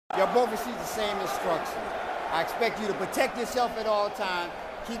You both receive the same instruction. I expect you to protect yourself at all times,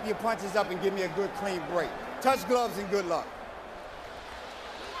 keep your punches up, and give me a good, clean break. Touch gloves and good luck.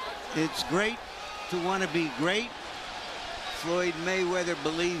 It's great to want to be great. Floyd Mayweather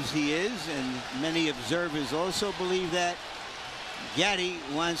believes he is, and many observers also believe that. Gatti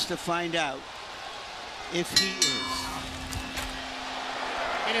wants to find out if he is.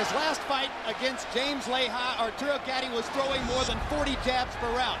 In his last fight against James Leha, Arturo Gatti was throwing more than 40 jabs per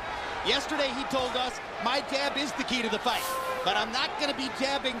round. Yesterday he told us, my jab is the key to the fight, but I'm not going to be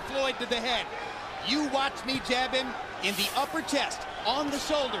jabbing Floyd to the head. You watch me jab him in the upper chest, on the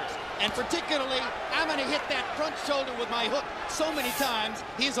shoulders, and particularly, I'm going to hit that front shoulder with my hook so many times,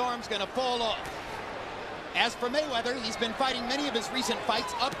 his arm's going to fall off. As for Mayweather, he's been fighting many of his recent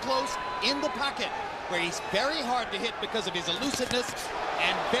fights up close in the pocket, where he's very hard to hit because of his elusiveness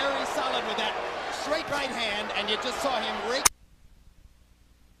and very solid with that straight right hand, and you just saw him rake.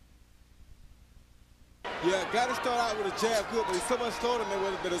 Yeah, Gatti started out with a jab good, but he's so much slower than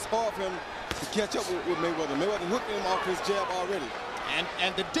Mayweather that it's hard for him to catch up with Mayweather. Mayweather hooked him off his jab already.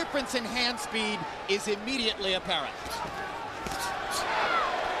 And the difference in hand speed is immediately apparent.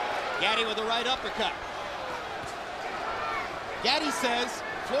 Gatti with a right uppercut. Gatti says,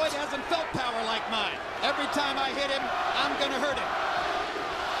 Floyd hasn't felt power like mine. Every time I hit him, I'm going to hurt him.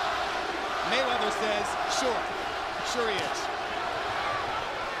 Mayweather says, sure he is.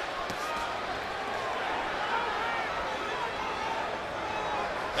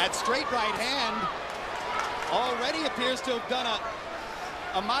 That straight right hand already appears to have done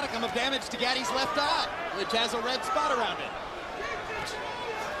a modicum of damage to Gatti's left eye, which has a red spot around it.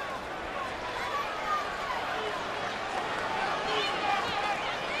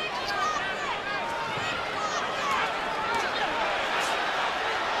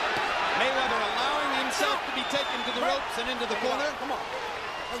 Mayweather allowing himself to be taken to the ropes and into the corner. Come on.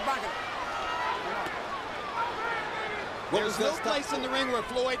 Let's back it. There's no place in the ring where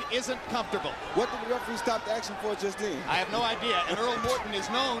Floyd isn't comfortable. What did the referee stop the action for just then? I have no idea. And Earl Morton is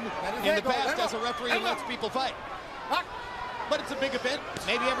known in the past as a referee who lets people fight. But it's a big event.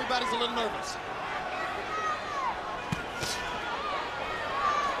 Maybe everybody's a little nervous.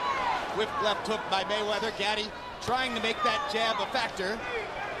 Whipped left hook by Mayweather. Gatti trying to make that jab a factor.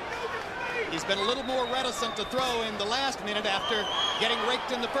 He's been a little more reticent to throw in the last minute after getting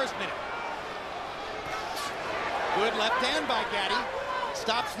raked in the first minute. Good left hand by Gatti.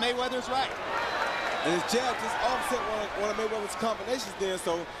 Stops Mayweather's right. And his jab just offset one of Mayweather's combinations there,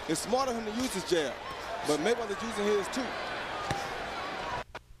 so it's smart of him to use his jab. But Mayweather's using his too.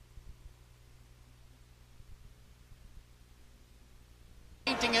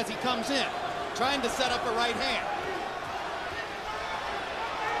 Painting as he comes in, trying to set up a right hand.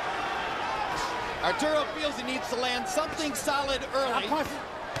 Arturo feels he needs to land something solid early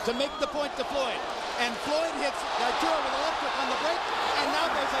to make the point to Floyd. And Floyd hits Arturo with a left hook on the break, and now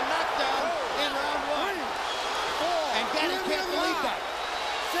there's a knockdown in round one. 4, and Gatti can't believe that.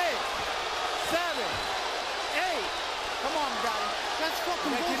 6, 7, 8. Come on, Gatti. That's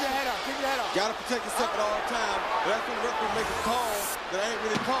fucking bullshit. Keep your head up. Keep your head up. Gotta protect yourself at all times. But that's when the referee make a call that ain't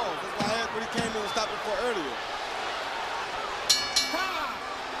really called. That's why I asked when he came in and stopped it for earlier.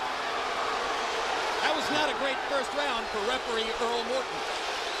 That was not a great first round for referee Earl Morton.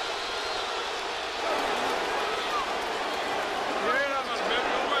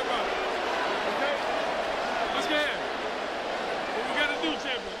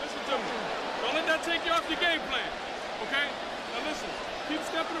 Take you off your game plan, okay? Now listen, keep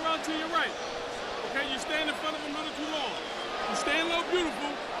stepping around to your right, okay? You're staying in front of him a little too long. You're staying low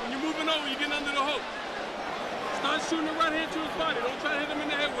beautiful. When you're moving over, you get under the hook. Start shooting the right hand to his body. Don't try to hit him in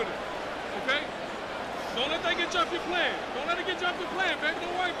the head with it, okay? Don't let that get you off your plan. Don't let it get you off your plan, baby.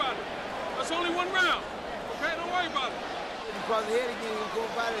 Don't worry about it. That's only one round, okay? Don't worry about it. If you cross the head again, you'll go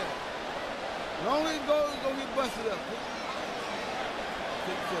by there. As long as it goes, it's going to get busted up.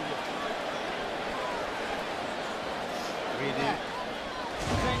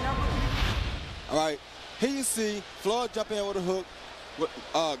 All right, here you see Floyd jump in with a hook.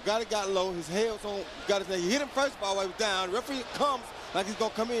 Gatti got low. His head was on Gatti's neck. He hit him first while he was down. The referee comes like he's going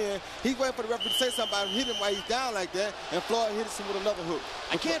to come in. He's waiting for the referee to say something about him, hit him while he's down like that, and Floyd hits him with another hook.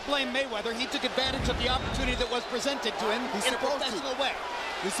 I can't blame Mayweather. He took advantage of the opportunity that was presented to him in a professional way.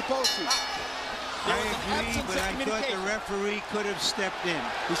 He's supposed to. I agree, but I thought the referee could have stepped in.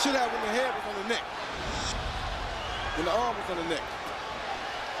 He should have when the head was on the neck. When the arm was on the neck.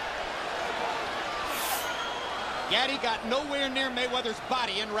 Gatti got nowhere near Mayweather's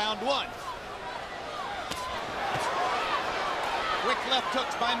body in round one. Quick left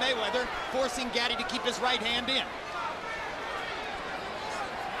hooks by Mayweather, forcing Gatti to keep his right hand in.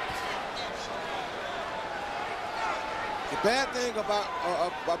 The bad thing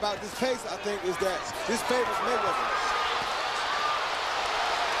about this pace, I think, is that this favors Mayweather.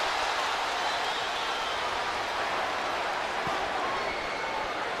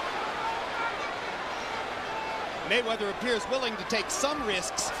 Mayweather appears willing to take some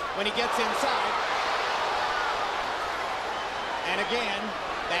risks when he gets inside. And again,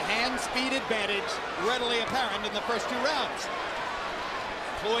 the hand speed advantage readily apparent in the first 2 rounds.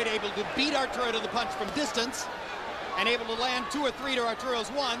 Floyd able to beat Arturo to the punch from distance and able to land 2 or 3 to Arturo's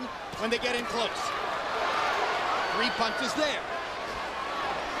 1 when they get in close. 3 punches there.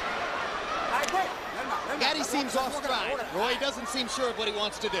 Gatti seems off stride. Roy doesn't seem sure of what he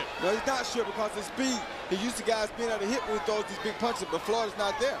wants to do. No, he's not sure because his speed. He's used to guys being able to hit when he throws these big punches, but Floyd is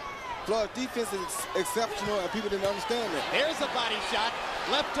not there. Floyd's defense is exceptional, and people didn't understand that. There's a body shot.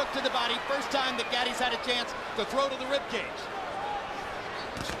 Left hook to the body. First time that Gatti's had a chance to throw to the ribcage.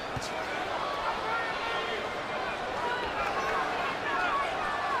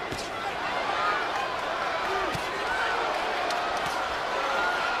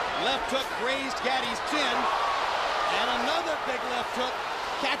 Left hook grazed Gatti's chin, and another big left hook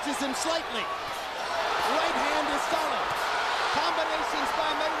catches him slightly. Right hand is solid. Combinations by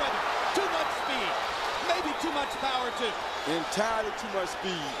Mayweather. Too much speed. Maybe too much power, too. Entirely too much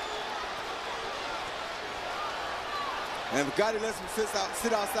speed. And if Gatti lets him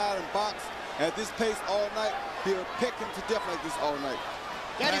sit outside and box at this pace all night, he'll peck him to death like this all night.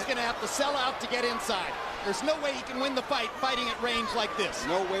 Gatti's going to have to sell out to get inside. There's no way he can win the fight fighting at range like this.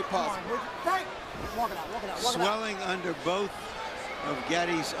 No way possible. Walk it out. Swelling under both of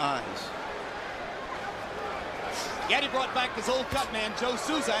Gatti's eyes. Gatti brought back his old cut man, Joe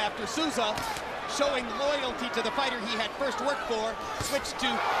Souza, after Souza, showing loyalty to the fighter he had first worked for, switched to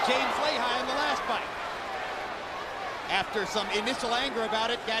James Lehi in the last fight. After some initial anger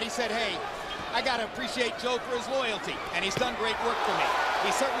about it, Gatti said, hey, I got to appreciate Joe for his loyalty, and he's done great work for me.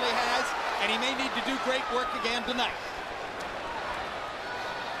 He certainly has, and he may need to do great work again tonight.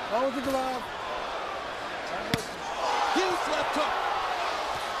 Hold the glove. Huge left hook.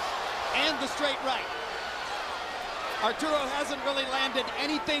 And the straight right. Arturo hasn't really landed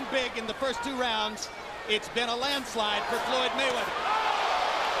anything big in the first 2 rounds. It's been a landslide for Floyd Mayweather.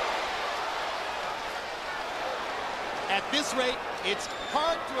 At this rate, it's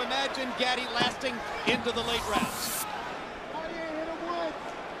hard to imagine Gatti lasting into the late rounds.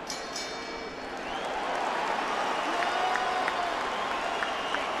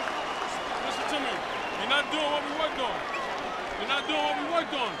 Listen to me. You're not doing what we worked on. You're not doing what we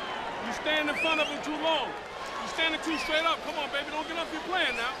worked on. You stand in front of him too long. You're standing too straight up. Come on, baby. Don't get up your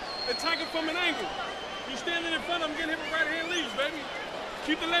playing now. Attacking from an angle. You're standing in front of him, getting hit with right hand leads, baby.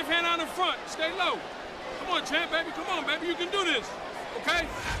 Keep the left hand out in front. Stay low. Come on, champ, baby. Come on, baby. You can do this. Okay?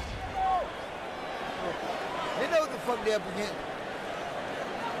 They know what the fuck they're up against.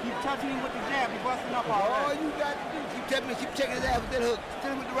 Keep touching him with the jab. You're busting up all right. All you got to do is keep checking his ass with that hook.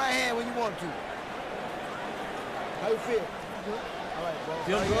 Hit him with the right hand when you want to. How you feel? All right, bro.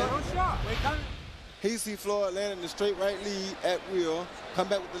 Feel good? Good shot. He see Floyd landing the straight right lead at will, come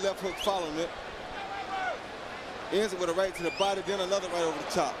back with the left hook following it. Ends it with a right to the body, then another right over the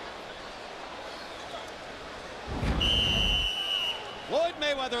top. Floyd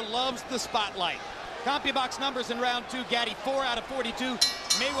Mayweather loves the spotlight. CompuBox numbers in round 2, Gatti 4 out of 42,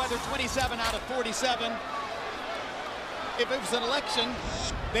 Mayweather 27 out of 47. If it was an election,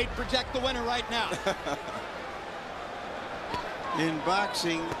 they'd project the winner right now. In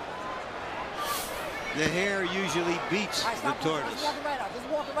boxing, the hare usually beats the tortoise. Just walk it right out. Just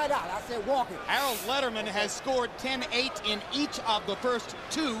walk it right out. I said walk it. Harold Letterman has scored 10-8 in each of the first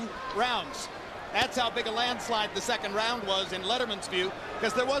 2 rounds. That's how big a landslide the second round was in Letterman's view,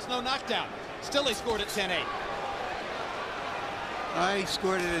 because there was no knockdown. Still, he scored at 10-8. I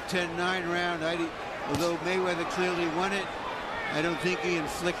scored it a 10-9 round. Although Mayweather clearly won it, I don't think he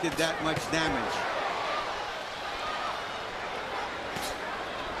inflicted that much damage.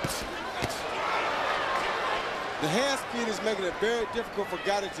 The hand speed is making it very difficult for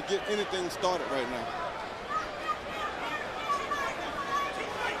Gatti to get anything started right now.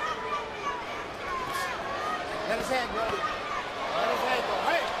 Let his hand go. Let his hand go.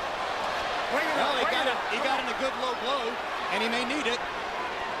 Hey! Bring it Well, up. he got in a good low blow, and he may need it.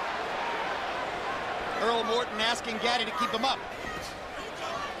 Earl Morton asking Gatti to keep him up.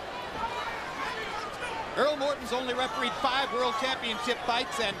 Earl Morton's only refereed 5 World Championship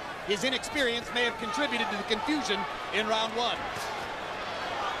fights, and his inexperience may have contributed to the confusion in round 1.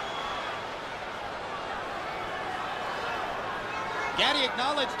 Gatti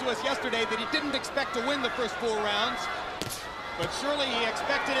acknowledged to us yesterday that he didn't expect to win the first 4 rounds, but surely he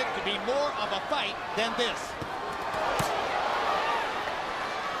expected it to be more of a fight than this.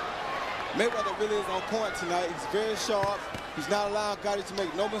 Mayweather really is on point tonight. He's very sharp. He's not allowing Gatti to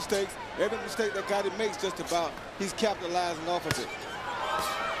make no mistakes. Every mistake that Gatti makes, just about, he's capitalizing off of it.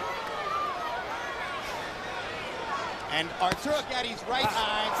 And Arturo Gatti's right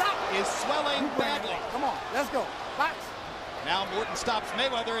eye is swelling badly. Come on, let's go. Box. Now Morton stops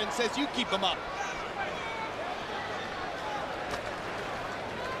Mayweather and says, you keep him up.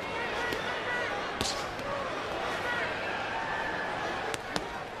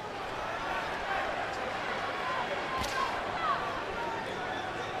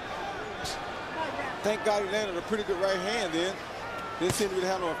 Thank God he landed a pretty good right hand then. Didn't seem to really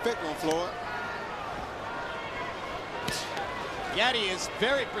have no effect on Floyd. Gatti is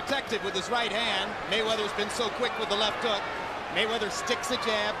very protected with his right hand. Mayweather's been so quick with the left hook. Mayweather sticks a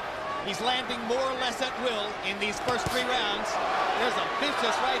jab. He's landing more or less at will in these first 3 rounds. There's a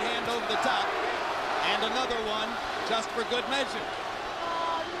vicious right hand over the top. And another one just for good measure.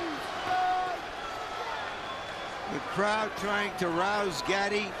 The crowd trying to rouse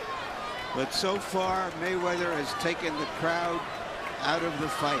Gatti, but so far Mayweather has taken the crowd out of the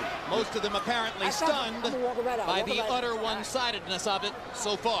fight. Most of them apparently stunned by the utter one-sidedness of it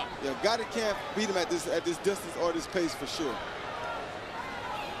so far. Yeah, Gatti can't beat him at this distance or this pace for sure.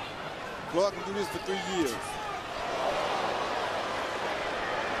 Floyd can do this for 3 years.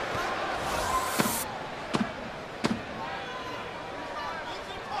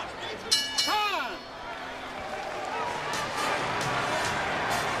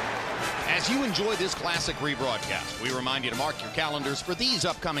 As you enjoy this classic rebroadcast, we remind you to mark your calendars for these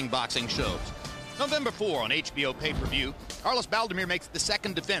upcoming boxing shows. November 4 on HBO pay-per-view, Carlos Baldomir makes the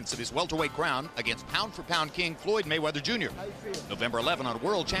second defense of his welterweight crown against pound-for-pound king Floyd Mayweather Jr. November 11 on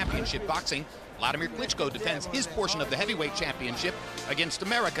World Championship Boxing, Vladimir Klitschko defends his portion of the heavyweight championship against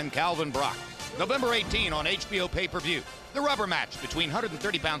American Calvin Brock. November 18 on HBO pay-per-view, the rubber match between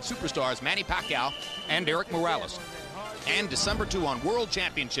 130-pound superstars Manny Pacquiao and Eric Morales. And December 2 on World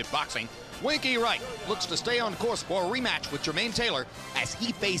Championship Boxing, Winky Wright looks to stay on course for a rematch with Jermaine Taylor as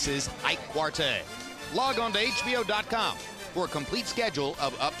he faces Ike Quartet. Log on to HBO.com for a complete schedule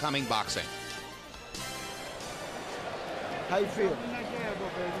of upcoming boxing. How you feel?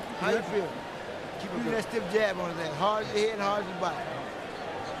 How you feel? Keep that stiff jab on his head. Hard to the head, hard to the body.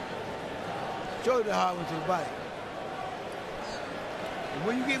 Show you the hard one to the body. And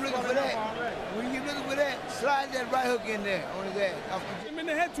when you get looking for that, slide that right hook in there on his ass. Hit him in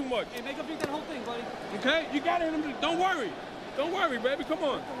the head too much. Hey, make him beat that whole thing, buddy. Okay? You got it. Don't worry. Don't worry, baby. Come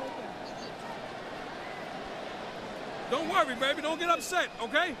on. Don't worry, baby. Don't get upset,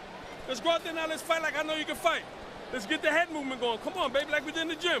 okay? Let's go out there now. Let's fight like I know you can fight. Let's get the head movement going. Come on, baby, like we did in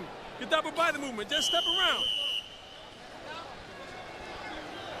the gym. Get that upper body movement. Just step around.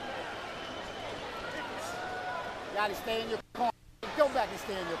 Gotta stay in your corner. Go back and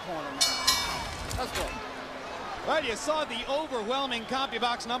stay in your corner, man. Let's go. Well, you saw the overwhelming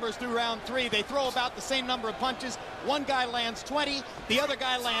CompuBox numbers through round 3. They throw about the same number of punches. One guy lands 20, the other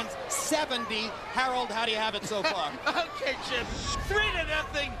guy lands 70. Harold, how do you have it so far? Okay, Jim.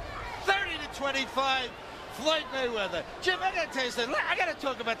 3-0, 30-25. Floyd Mayweather. Jim, I gotta tell you something. I gotta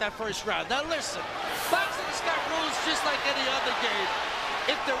talk about that first round. Now listen, boxing's got rules just like any other game.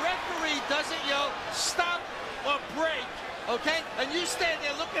 If the referee doesn't yell stop or break, okay, and you stand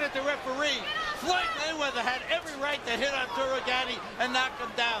there looking at the referee, Floyd Mayweather had every right to hit Arturo Gatti and knock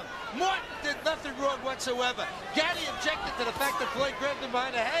him down. Morton did nothing wrong whatsoever. Gatti objected to the fact that Floyd grabbed him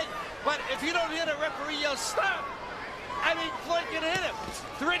behind the head, but if you don't hear the referee yell stop, I mean, Floyd can hit him.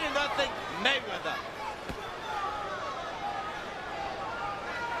 3-0, Mayweather.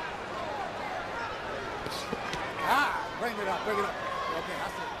 Bring it up, bring it up. Okay,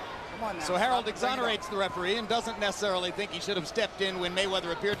 that's it. Come on now. So Harold exonerates the referee and doesn't necessarily think he should have stepped in when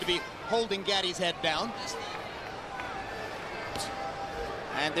Mayweather appeared to be holding Gatti's head down.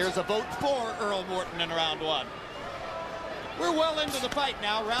 And there's a vote for Earl Morton in round 1. We're well into the fight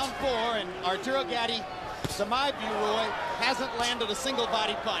now, round 4, and Arturo Gatti, to my view, Roy, hasn't landed a single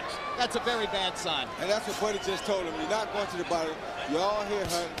body punch. That's a very bad sign. And that's what Buddy just told him. You're not going to the body. You're all here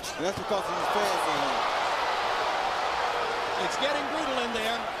hunting, and that's because of his fans in here. It's getting brutal in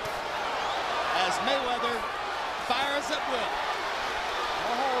there as Mayweather fires at will.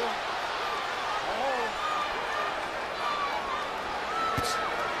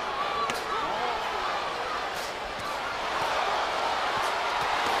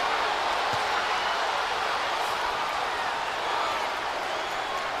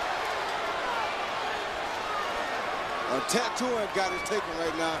 A tattooing got his taken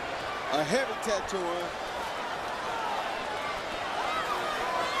right now. A heavy tattooing.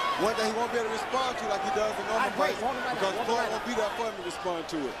 One that he won't be able to respond to like he does in normal fights because Floyd won't be there for him to respond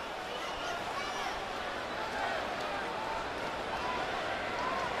to it.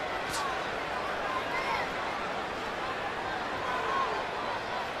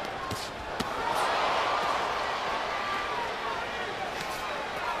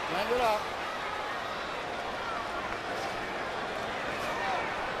 Bring it up.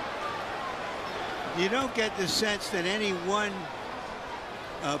 You don't get the sense that any one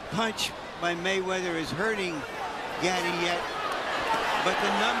punch by Mayweather is hurting Gatti yet, but the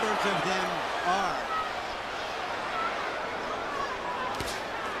numbers of them are.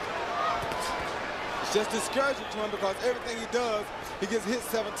 It's just discouraging to him because everything he does, he gets hit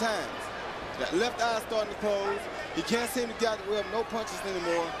 7 times. That left eye starting to close. He can't seem to get away with no punches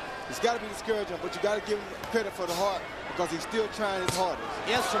anymore. It's got to be discouraging, but you got to give him credit for the heart because he's still trying his hardest.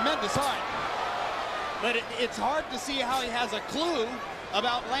 He has tremendous heart. But it's hard to see how he has a clue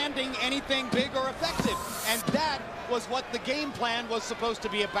about landing anything big or effective. And that was what the game plan was supposed to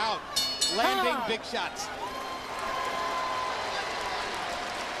be about, landing big shots.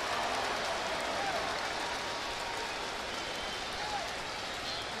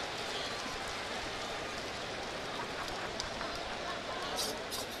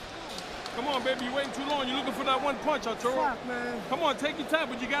 Come on, baby, you're waiting too long. You're looking for that one punch, Arturo. Fuck, man. Come on, take your time,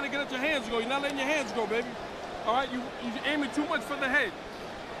 but you got to get out your hands go. You're not letting your hands go, baby. All right, you're aiming too much for the head.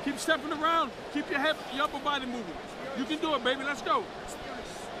 Keep stepping around. Keep your upper body moving. You can do it, baby. Let's go.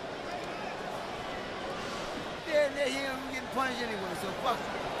 Yeah, he ain't getting punished anyway, so fuck it.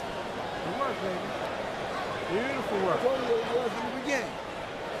 Good work, baby. Beautiful work. I told you what it was from the beginning.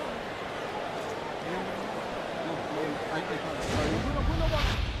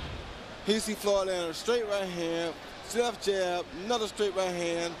 Here you see Floyd land a straight right hand, left jab, another straight right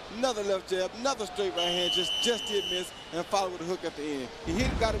hand, another left jab, another straight right hand, just did miss, and follow with a hook at the end. He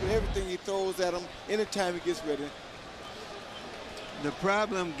hit Gatti with everything he throws at him anytime he gets ready. The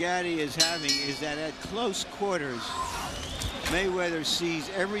problem Gatti is having is that at close quarters, Mayweather sees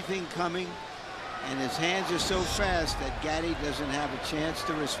everything coming, and his hands are so fast that Gatti doesn't have a chance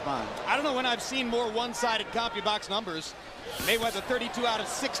to respond. I don't know when I've seen more one-sided CompuBox numbers. Mayweather 32 out of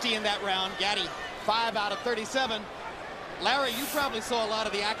 60 in that round. Gatti 5 out of 37. Larry, you probably saw a lot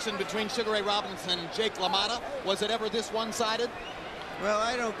of the action between Sugar Ray Robinson and Jake LaMotta. Was it ever this one-sided? Well,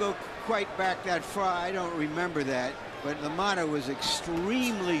 I don't go quite back that far. I don't remember that. But LaMotta was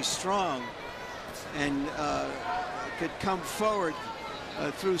extremely strong and could come forward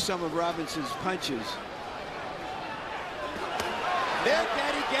through some of Robinson's punches. There,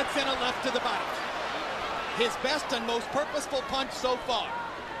 Gatti gets in a left to the body. His best and most purposeful punch so far.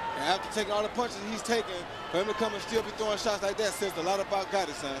 And after taking all the punches he's taken, for him to come and still be throwing shots like that says a lot about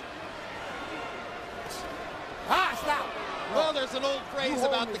Gatti, son. Stop. Well, there's an old phrase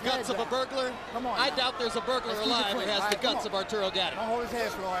about the guts of a burglar. Come on, I now. doubt there's a burglar alive who has the guts of Arturo Gatti. Don't hold his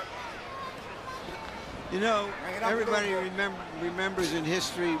head, Floyd. You know, everybody remembers in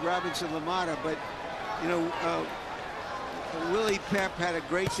history Robinson LaMotta, but, you know, Willie Pep had a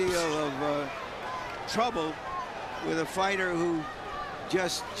great deal of trouble with a fighter who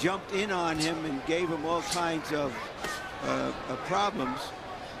just jumped in on him and gave him all kinds of problems.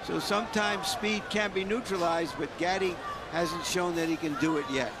 So sometimes speed can be neutralized, but Gatti hasn't shown that he can do it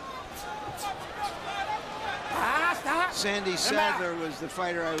yet. Sandy Sadler was the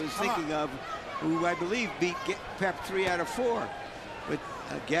fighter I was thinking of, who I believe beat Pep 3 out of 4. But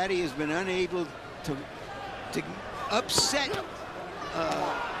Gatti has been unable to upset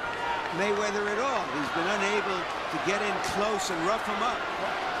Mayweather at all. He's been unable to get in close and rough him up.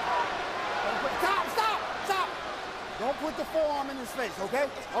 Stop! Don't put the forearm in his face, okay?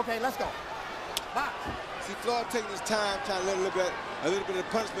 Okay, let's go. Box. See Floyd taking his time, trying to let a little bit of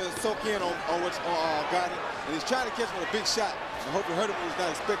punishment soak in on Gatti, and he's trying to catch him with a big shot. I hope it hurt him when he's not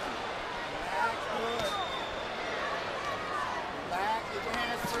expecting it. Good. Relax, get your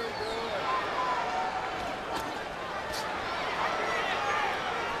hands free, good.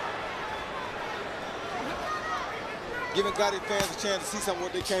 Giving Gatti fans a chance to see something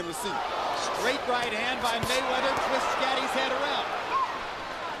what they came to see. Straight right hand by Mayweather twists Gatti's head around.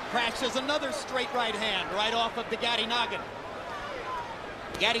 Crashes another straight right hand right off of the Gatti noggin.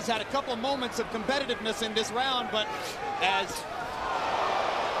 Gatti's had a couple moments of competitiveness in this round, but as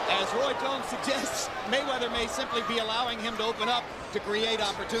Roy Jones suggests, Mayweather may simply be allowing him to open up to create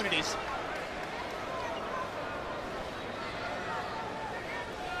opportunities.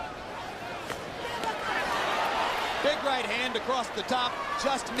 Big right hand across the top,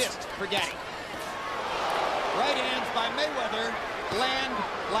 just missed for Gatti. Right hands by Mayweather land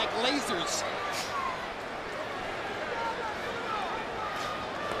like lasers.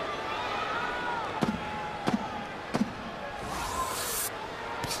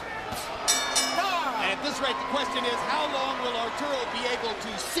 And at this rate, the question is, how long will Arturo be able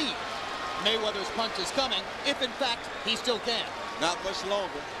to see Mayweather's punches coming, if in fact he still can? Not much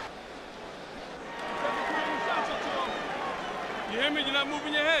longer. You hear me? You're not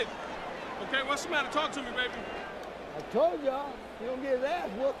moving your head. Okay, what's the matter? Talk to me, baby. I told y'all, he don't get his ass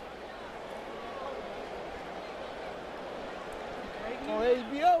whooped. On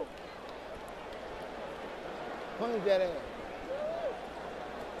HBO. Punish that ass.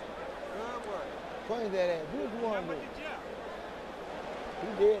 Punish that ass. Do what you want to do. He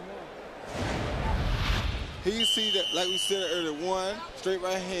dead now. Here you see that, like we said earlier, one straight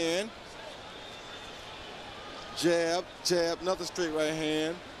right hand, jab, jab, another straight right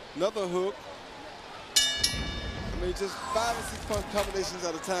hand, another hook. I mean, just 5 or 6 punch combinations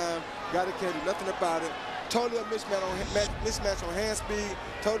at a time. Gatti can't do nothing about it. Totally a mismatch on hand speed.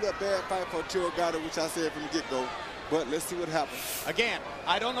 Totally a bad fight for Arturo Gatti, which I said from the get-go. But let's see what happens. Again,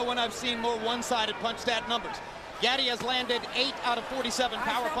 I don't know when I've seen more one-sided punch stat numbers. Gatti has landed 8 out of 47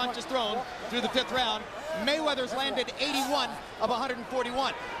 power punches thrown through the 5th round. Mayweather's landed 81 of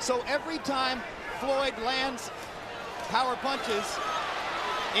 141. So every time Floyd lands power punches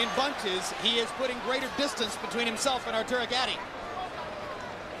in bunches, he is putting greater distance between himself and Arturo Gatti.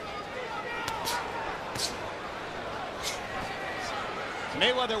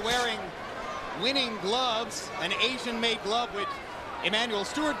 Mayweather wearing winning gloves, an Asian-made glove which Emmanuel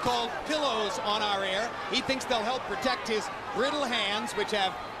Stewart called pillows on our air. He thinks they'll help protect his brittle hands, which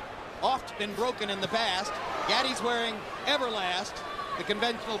have oft been broken in the past. Gatti's wearing Everlast, the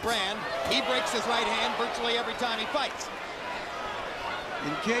conventional brand. He breaks his right hand virtually every time he fights.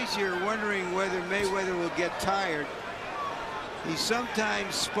 In case you're wondering whether Mayweather will get tired, he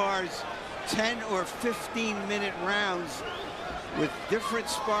sometimes spars 10 or 15-minute rounds with different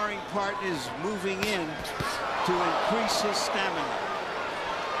sparring partners moving in to increase his stamina.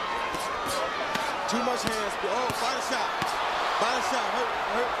 Too much hand speed. Oh, body shot. Body shot hurt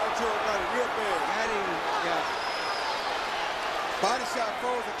Arturo Gatti real bad. Gatti, yeah. Body shot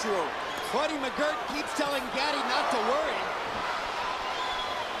froze Arturo. Buddy McGirt keeps telling Gatti not to worry.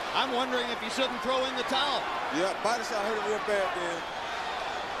 I'm wondering if he shouldn't throw in the towel. Yeah, body shot hurt him real bad then.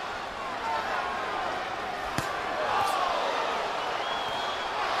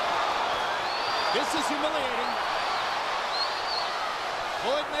 This is humiliating.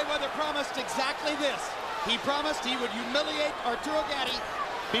 Floyd Mayweather promised exactly this. He promised he would humiliate Arturo Gatti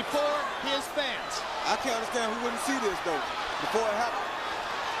before his fans. I can't understand who wouldn't see this, though, before it happened.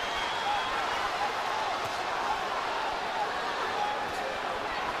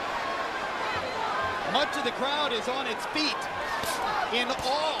 Much of the crowd is on its feet in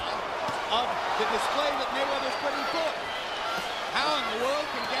awe of the display that Mayweather's putting forth. How in the world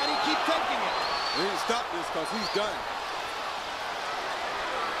can Gatti keep taking it? We need to stop this because he's done.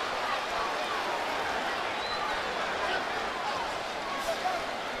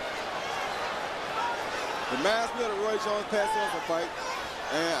 Reminds me of the Roy Jones-Pascal fight.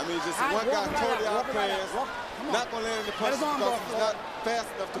 And, I mean, just one guy totally outplans. Not going to land in the punches because he's not fast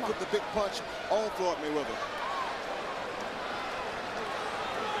enough to put the big punch on Floyd Mayweather.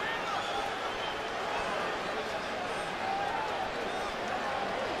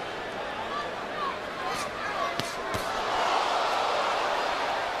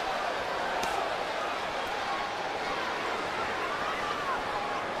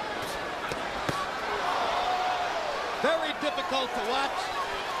 Very difficult to watch.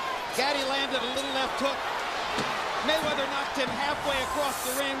 Gatti landed a little left hook. Mayweather knocked him halfway across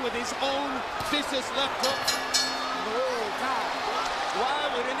the ring with his own vicious left hook. Why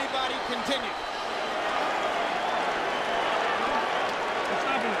would anybody continue? I'm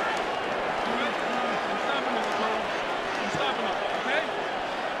stopping it. I'm stopping it, Arturo. I'm stopping it, okay?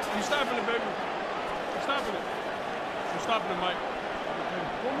 I'm stopping it, baby. I'm stopping it. I'm stopping it, Mike.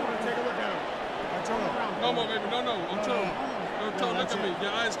 One more to take a look at him. No more, baby. No, no. Arturo, look at me.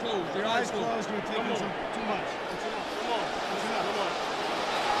 Your eyes closed. Your eyes closed. You're taking too much. Come on. Come on.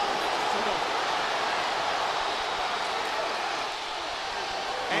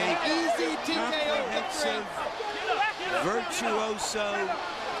 An easy TKO victory. Virtuoso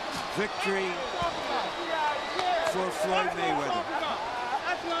victory for Floyd Mayweather.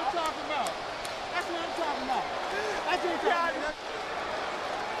 That's what I'm talking about. That's what I'm talking about. That's what I'm talking about.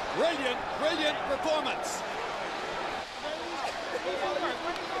 Brilliant performance.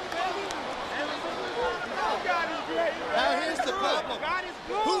 Now here's the problem.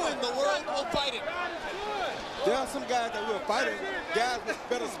 Who in the world will fight him? There are some guys that will fight him. Guys with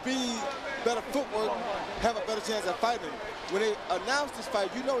better speed, better footwork, have a better chance at fighting him. When they announced this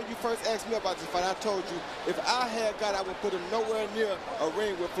fight, you know when you first asked me about this fight, I told you if I had Gatti, I would put him nowhere near a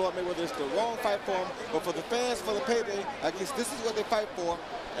ring with Floyd Mayweather. It's the wrong fight for him. But for the fans, for the payday, I guess this is what they fight for,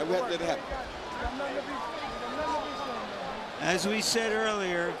 and we have to let it happen. As we said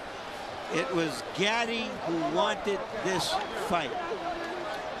earlier, It was Gatti who wanted this fight,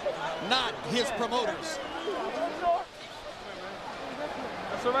 not his promoters.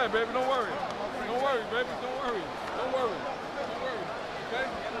 That's all right, baby. Don't worry. Don't worry, baby. Don't worry. Don't worry. Don't worry. Okay?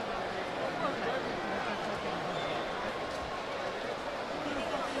 Don't worry, baby.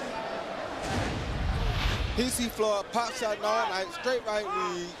 He see Floyd pop shot all night, straight right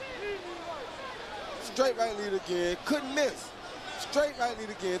lead. Straight right lead again. Couldn't miss. Straight right lead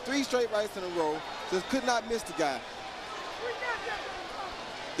again. 3 straight rights in a row. Just could not miss the guy.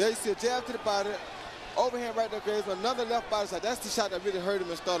 There you see a jab to the body. Overhand right there, Graves. Another left body shot. That's the shot that really hurt him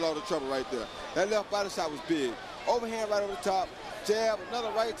and started all the trouble right there. That left body shot was big. Overhand right over the top. Jab, another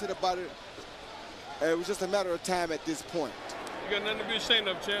right to the body. And it was just a matter of time at this point. You got nothing to be ashamed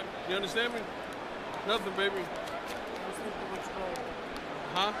of, champ. You understand me? Nothing, baby.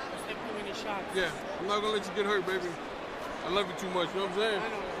 Huh? Yeah, I'm not gonna let you get hurt, baby. I love you too much, you know what I'm saying?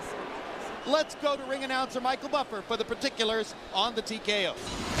 Let's go to ring announcer Michael Buffer for the particulars on the TKO.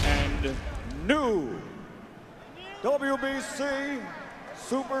 And new WBC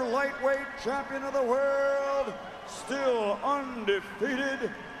Super Lightweight Champion of the World, still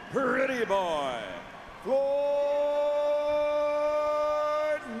undefeated, Pretty Boy, Floyd